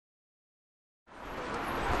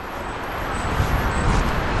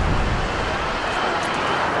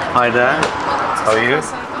Hi there. How are you?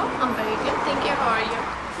 I'm very good, thank you. How are you?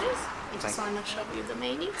 Please. I just want to show you the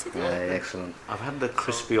menu today. Excellent. I've had the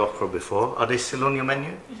crispy okra before. Are they still on your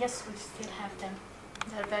menu? Yes, we still have them.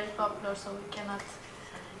 They're very popular, so we cannot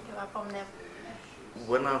give up on them.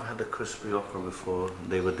 When I've had the crispy okra before,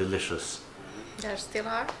 they were delicious. There still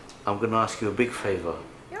are? I'm going to ask you a big favor.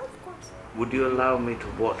 Yeah, of course. Would you allow me to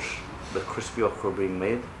watch the crispy okra being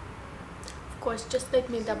made? Of course, just let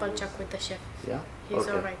me double check with the chef. Yeah? He's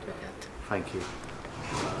Okay. alright with that. Thank you.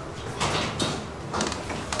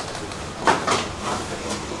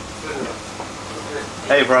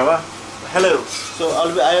 Hey brother. Hello. So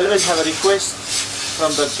I always have a request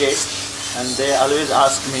from the guest, and they always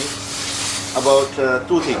ask me about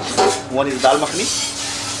two things. One is dal makhani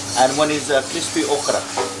and one is crispy okra.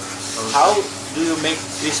 How do you make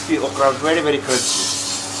crispy okra very crunchy?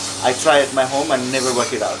 I try at my home and never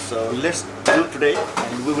work it out. So let's do today,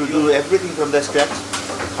 and we will do everything from the scratch.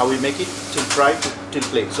 How we make it till fry till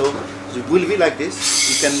plate. So it will be like this.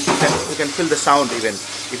 You can feel the sound even.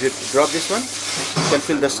 If you drop this one, you can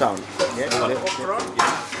feel the sound. Yeah. Okra,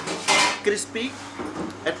 crispy.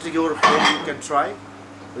 At your home you can try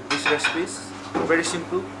with these recipes. Very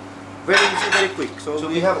simple, very easy, very quick. So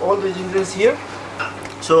we have all these ingredients here.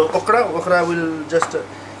 So okra will just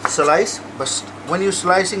slice, but when you're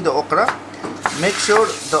slicing the okra, make sure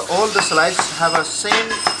all the slices have a same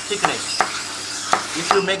thickness.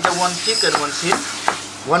 If you make the one thick and one thin,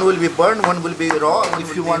 one will be burned, one will be raw.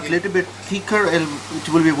 If you want a little bit thicker, it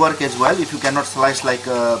will be work as well. If you cannot slice like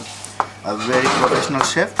a very professional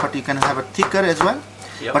chef, but you can have a thicker as well.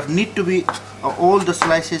 Yep. But need to be all the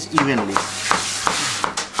slices evenly.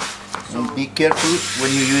 So be careful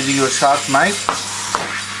when you're using your sharp knife.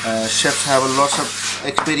 Chefs have a lot of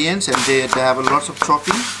experience and they have a lot of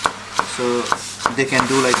chopping, so they can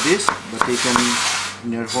do like this, but they can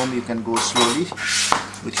in your home you can go slowly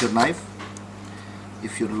with your knife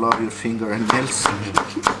if you love your finger and nails.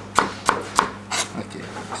 Okay,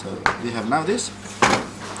 so we have now this.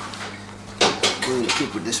 We'll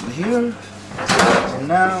keep with this one here. And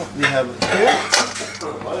now we have here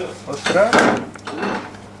okra.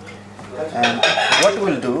 And what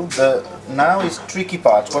we'll do, now is tricky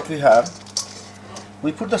part. What we have,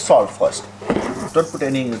 we put the salt first. Don't put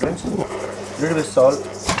any ingredients. Little bit salt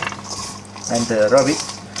and rub it.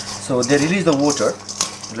 So they release the water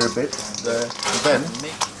a little bit. Then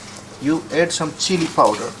you add some chili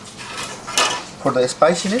powder for the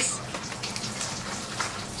spiciness,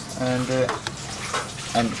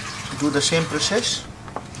 and do the same process.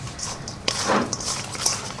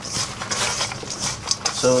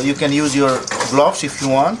 So you can use your gloves if you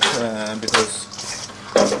want, because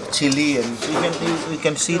chili, and you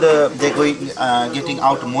can see they're getting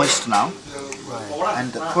out moist now.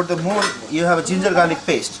 And for the more, you have a ginger garlic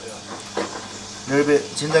paste, little bit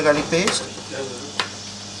ginger garlic paste,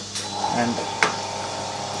 and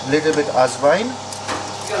little bit ajwain.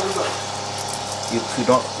 If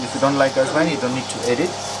you don't like ajwain, you don't need to add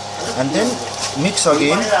it. And then mix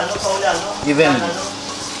again evenly.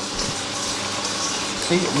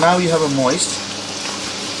 See, now you have a moist.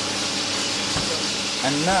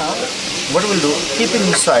 And now what we'll do, keep it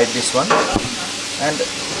inside this one and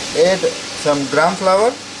add some gram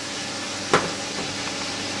flour,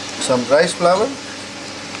 some rice flour,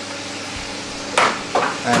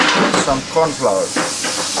 and some corn flour.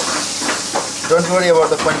 Don't worry about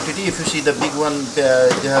the quantity. If you see the big one,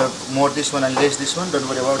 they have more this one and less this one. Don't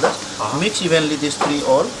worry about that. Mix evenly these three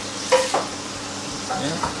all.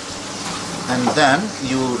 Yeah. And then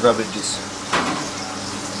you rub it this.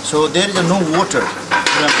 So there is no water.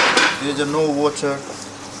 Remember, there is no water,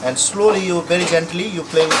 and slowly you very gently you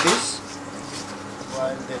play with this.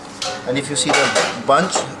 And if you see the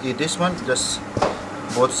bunch, this one just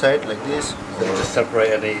both sides like this. So just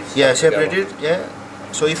separate these. Yeah, separate it. Yeah.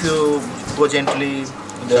 So if you go gently,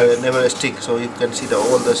 they never stick. So you can see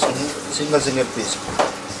all the single piece.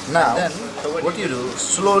 Now, then what you do?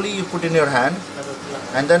 Slowly you put in your hand,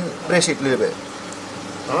 and then press it a little bit.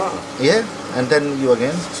 Yeah, and then you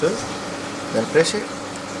again, so then press it,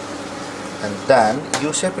 and then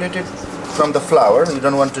you separate it from the flour. You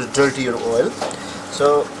don't want to dirty your oil,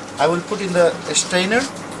 so I will put in the strainer.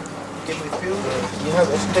 Can we feel? You have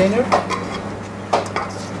a strainer.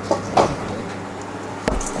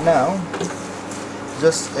 Now,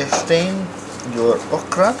 just strain your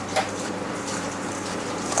okra.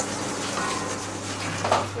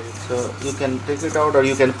 So you can take it out, or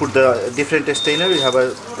you can put the different strainer. You have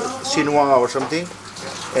a chinois or something,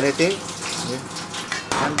 anything,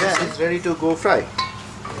 and then it's ready to go fry.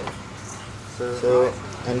 So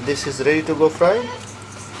and this is ready to go fry.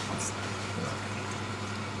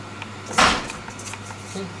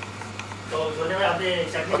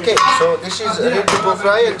 Okay, so this is ready to go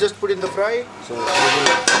fry and just put in the fry. So we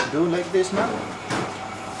will do like this now.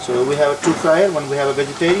 So we have two fryer, one we have a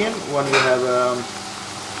vegetarian, one we have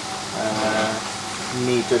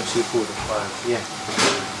meat and seafood. Yeah.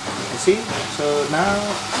 You see? So now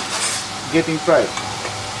getting fried.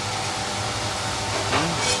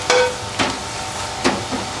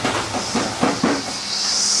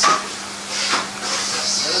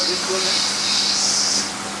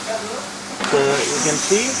 So you can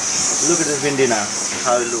see, look at this Bhindi now,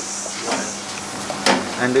 how it looks.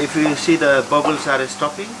 And if you see the bubbles are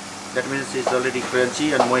stopping, that means it's already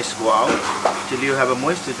crunchy and moist go out. Till you have a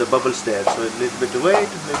moist with the bubbles there. So a little bit wait,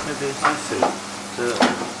 so,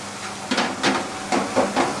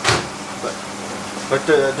 but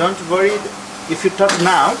don't worry, if you touch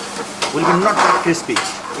now, will be not that crispy.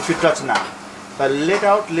 If you touch now, but let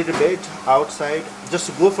out a little bit outside,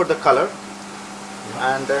 just go for the color,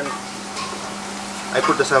 and then I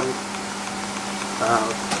put some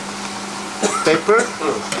paper,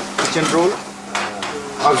 kitchen roll,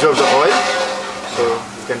 absorb the oil, so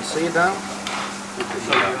you can see it now.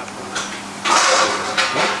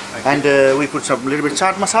 And we put some little bit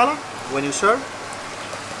chaat masala when you serve.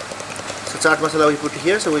 So chaat masala we put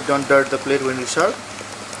here, so we don't dirt the plate when we serve.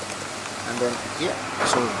 And then yeah,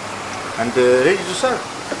 so and ready to serve.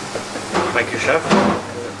 Thank you, chef.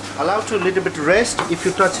 Allow to a little bit rest. If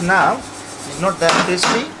you touch now, it's not that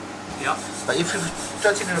crispy. Yeah. But if you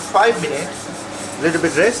touch it in 5 minutes, little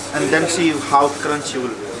bit rest, and then see how crunchy will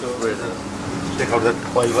be. So take out that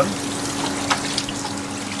oil one.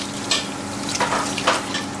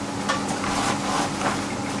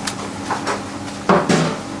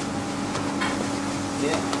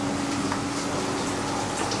 Yeah.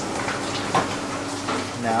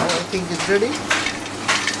 Now I think it's ready.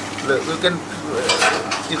 Look,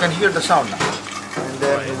 you can hear the sound now. And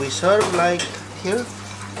then we serve like here.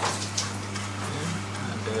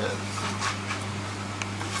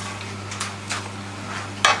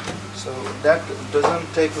 So that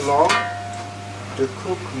doesn't take long to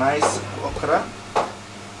cook nice okra,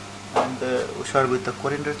 and we serve with the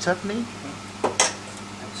coriander chutney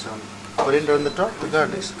and some coriander on the top to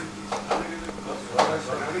garnish.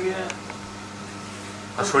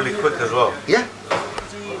 That's really quick as well. Yeah.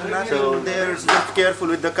 So there's just careful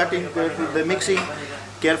with the cutting, careful with the mixing,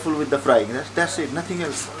 careful with the frying. That's it. Nothing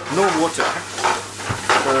else. No water.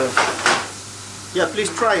 Yeah, please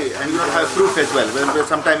try, and you have proof as well. When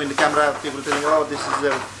sometime in the camera, people telling, "Oh, this is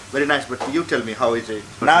very nice," but you tell me how is it.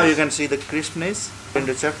 Now you can see the crispness in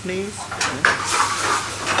the chutneys.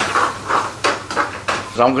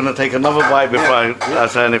 So I'm going to take another bite before I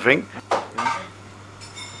say anything.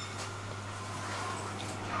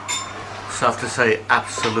 So I have to say,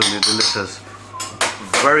 absolutely delicious.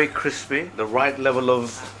 Very crispy, the right level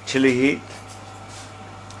of chili heat.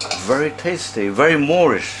 Very tasty, very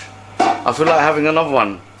Moorish. I feel like having another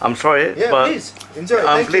one. I'm sorry, Yeah, but please enjoy.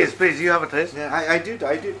 Please, you have a taste. Yeah, I did.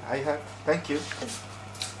 I have. Thank you.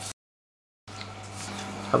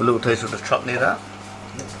 Have a little taste of the chutney there.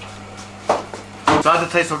 So I had a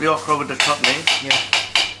taste of the okra with the chutney. Yeah.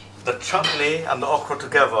 The chutney and the okra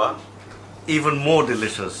together, even more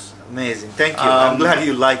delicious. Amazing. Thank you. I'm glad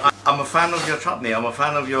you like it. I'm a fan of your chutney. I'm a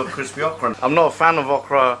fan of your crispy okra. I'm not a fan of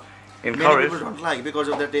okra in Many curries. people don't like because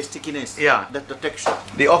of that stickiness. Yeah. That the texture.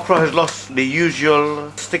 The okra has lost the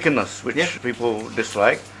usual stickiness which people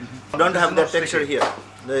dislike. Don't have that It's not texture sticky. here.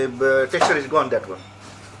 The texture is gone. That one.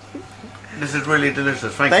 This is really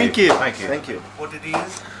delicious. Thank you. Thank you. Thank you. What did you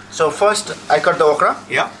use? So first I cut the okra.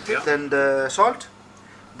 Yeah. Then the salt.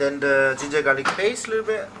 Then the ginger garlic paste a little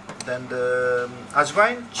bit. Then the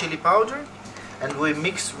ajwain, chili powder, and we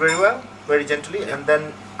mix very well, very gently. And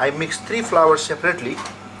then I mix 3 flours separately,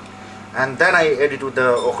 and then I add it with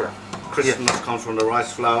the okra. Crispness comes from the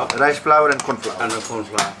rice flour Rice flour and corn flour. and the corn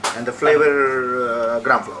flour. And the flavor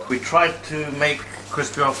gram flour. We tried to make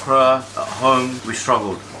crispy okra at home. We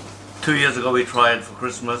struggled. 2 years ago we tried for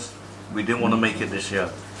Christmas. We didn't want to make it this year.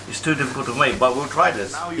 It's too difficult to make, but we'll try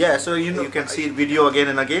this. Yeah, so you can see video again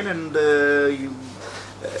and again,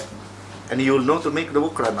 and you'll know to make the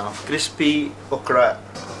okra now. Crispy okra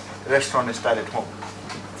restaurant style at home.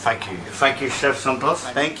 Thank you. Thank you, Chef Santosh.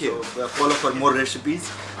 Thank you. Follow for more recipes.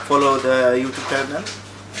 Follow the YouTube channel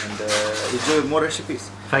and enjoy more recipes.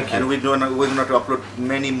 Thank you. And we're going to upload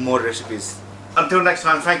many more recipes. Until next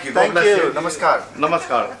time, thank you. God Thank bless you. you. Namaskar.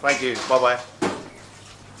 Namaskar. Thank you. Bye-bye.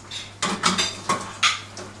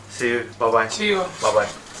 See you. Bye-bye. See you. Bye-bye.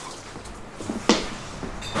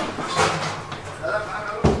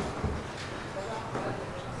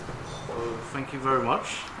 Thank you very much.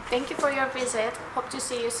 Thank you for your visit. Hope to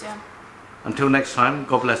see you soon. Until next time,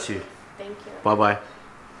 God bless you. Thank you. Bye bye.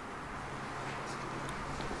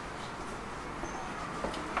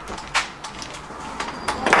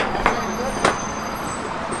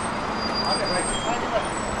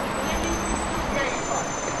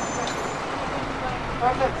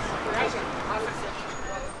 Perfect.